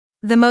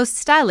The most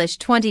stylish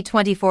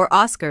 2024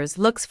 Oscars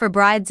looks for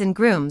brides and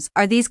grooms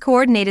are these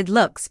coordinated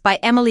looks by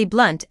Emily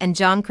Blunt and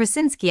John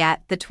Krasinski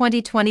at the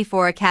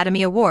 2024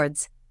 Academy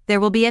Awards. There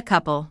will be a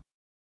couple.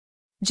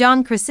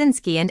 John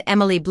Krasinski and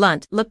Emily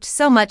Blunt looked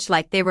so much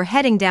like they were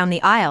heading down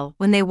the aisle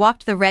when they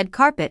walked the red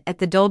carpet at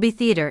the Dolby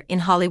Theatre in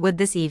Hollywood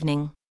this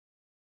evening.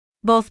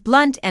 Both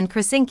Blunt and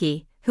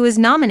Krasinski, who is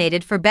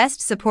nominated for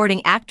Best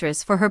Supporting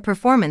Actress for her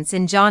performance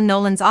in John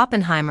Nolan's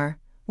Oppenheimer,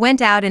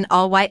 went out in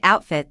all-white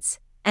outfits,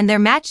 and their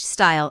matched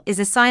style is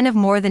a sign of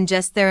more than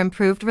just their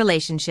improved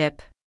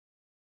relationship.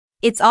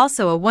 It's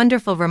also a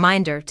wonderful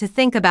reminder to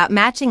think about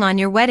matching on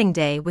your wedding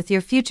day with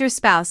your future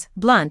spouse.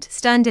 Blunt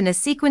stunned in a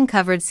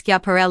sequin-covered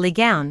Schiaparelli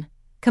gown,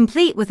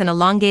 complete with an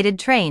elongated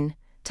train.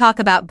 Talk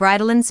about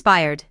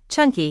bridal-inspired,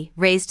 chunky,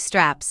 raised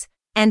straps,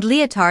 and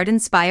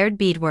leotard-inspired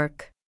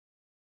beadwork.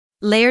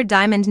 Layered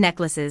diamond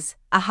necklaces,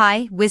 a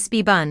high,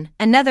 wispy bun,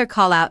 another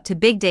call-out to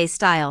big day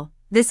style.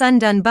 This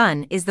undone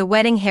bun is the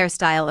wedding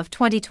hairstyle of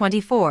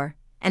 2024,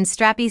 and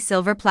strappy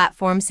silver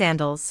platform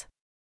sandals.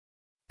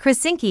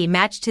 Krasinski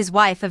matched his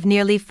wife of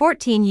nearly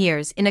 14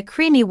 years in a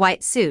creamy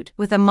white suit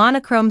with a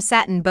monochrome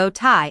satin bow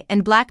tie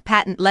and black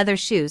patent leather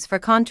shoes for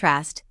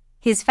contrast.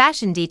 His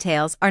fashion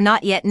details are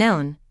not yet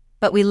known,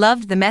 but we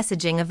loved the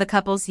messaging of the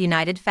couple's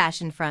united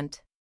fashion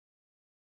front.